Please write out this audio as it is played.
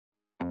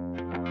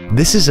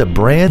This is a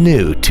brand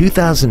new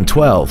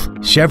 2012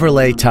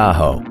 Chevrolet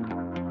Tahoe.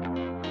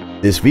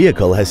 This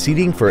vehicle has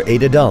seating for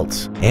 8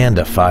 adults and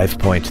a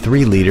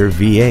 5.3-liter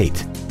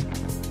V8.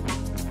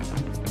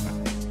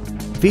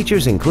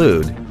 Features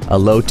include a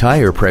low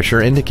tire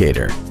pressure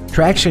indicator,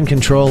 traction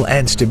control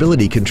and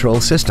stability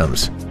control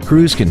systems,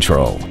 cruise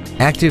control,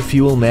 active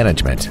fuel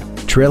management,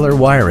 trailer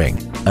wiring,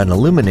 an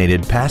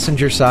illuminated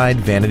passenger side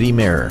vanity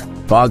mirror,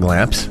 fog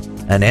lamps,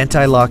 an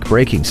anti-lock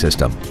braking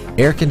system,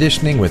 air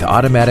conditioning with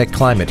automatic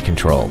climate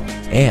control,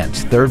 and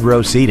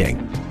third-row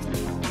seating.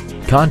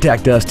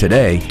 Contact us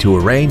today to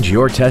arrange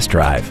your test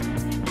drive.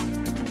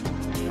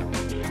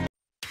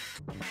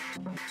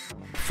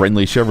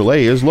 Friendly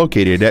Chevrolet is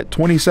located at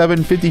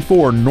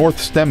 2754 North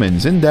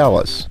Stemmons in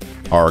Dallas.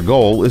 Our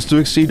goal is to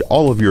exceed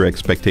all of your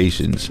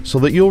expectations so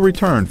that you'll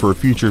return for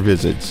future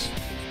visits.